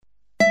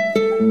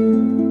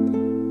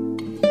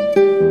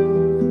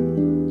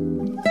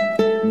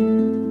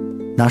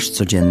Nasz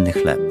codzienny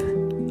chleb.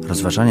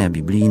 Rozważania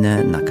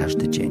biblijne na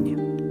każdy dzień.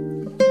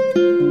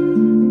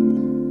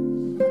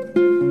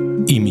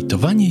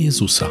 Imitowanie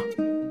Jezusa.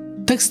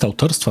 Tekst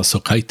autorstwa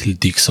Sokajtil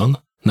Dixon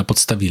na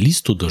podstawie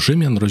listu do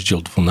Rzymian,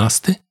 rozdział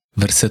 12,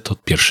 wersety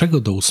od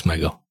 1 do 8.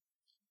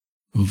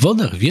 W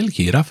wodach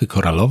wielkiej rafy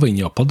koralowej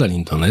nieopodal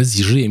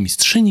Indonezji żyje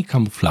mistrzyni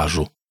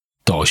kamuflażu.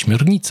 To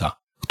ośmiornica,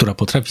 która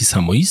potrafi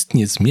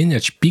samoistnie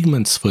zmieniać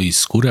pigment swojej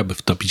skóry, aby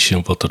wtopić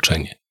się w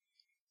otoczenie.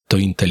 To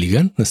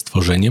inteligentne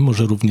stworzenie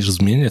może również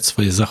zmieniać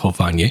swoje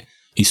zachowanie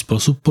i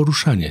sposób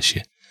poruszania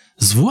się,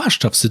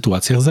 zwłaszcza w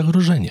sytuacjach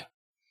zagrożenia.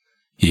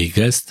 Jej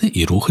gesty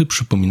i ruchy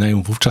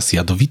przypominają wówczas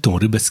jadowitą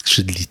rybę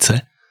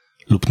skrzydlicę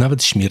lub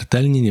nawet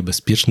śmiertelnie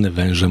niebezpieczne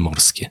węże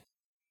morskie.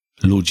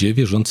 Ludzie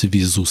wierzący w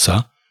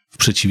Jezusa, w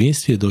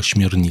przeciwieństwie do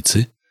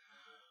ośmiornicy,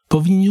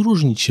 powinni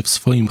różnić się w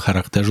swoim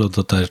charakterze od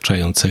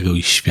otaczającego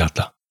ich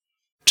świata.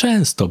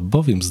 Często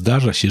bowiem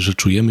zdarza się, że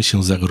czujemy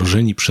się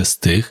zagrożeni przez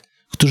tych,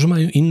 którzy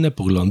mają inne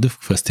poglądy w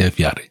kwestiach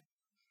wiary.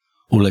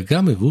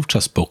 Ulegamy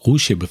wówczas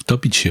pokusie, by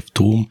wtopić się w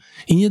tłum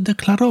i nie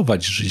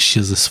deklarować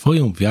się ze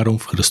swoją wiarą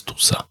w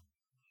Chrystusa.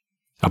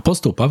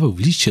 Apostoł Paweł w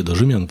liście do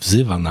Rzymian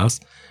wzywa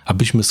nas,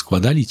 abyśmy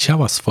składali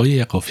ciała swoje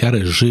jako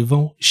ofiarę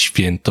żywą,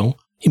 świętą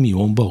i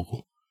miłą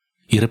Bogu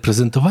i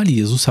reprezentowali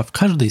Jezusa w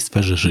każdej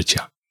sferze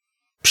życia.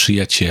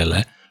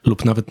 Przyjaciele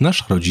lub nawet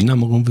nasza rodzina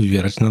mogą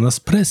wywierać na nas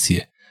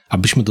presję,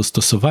 abyśmy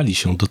dostosowali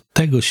się do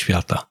tego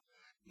świata.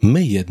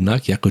 My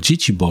jednak, jako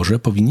dzieci Boże,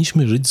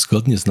 powinniśmy żyć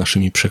zgodnie z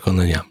naszymi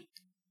przekonaniami.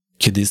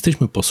 Kiedy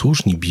jesteśmy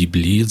posłuszni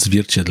Biblii,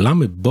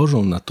 odzwierciedlamy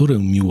Bożą naturę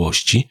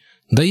miłości,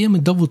 dajemy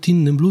dowód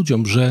innym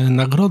ludziom, że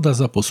nagroda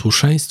za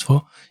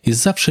posłuszeństwo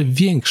jest zawsze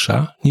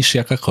większa niż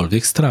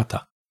jakakolwiek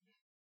strata.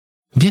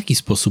 W jaki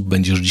sposób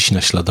będziesz dziś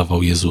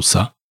naśladował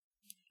Jezusa?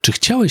 Czy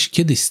chciałeś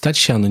kiedyś stać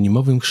się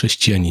anonimowym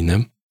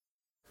chrześcijaninem?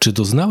 Czy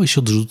doznałeś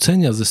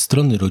odrzucenia ze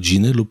strony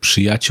rodziny lub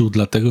przyjaciół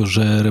dlatego,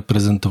 że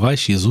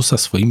reprezentowałeś Jezusa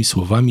swoimi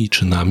słowami i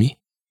czynami?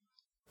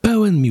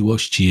 Pełen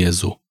miłości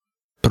Jezu,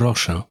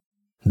 proszę,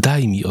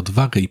 daj mi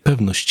odwagę i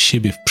pewność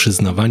siebie w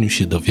przyznawaniu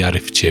się do wiary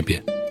w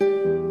Ciebie.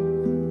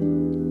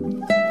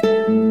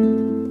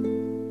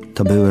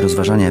 To były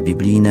rozważania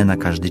biblijne na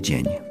każdy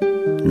dzień.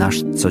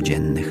 Nasz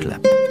codzienny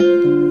chleb.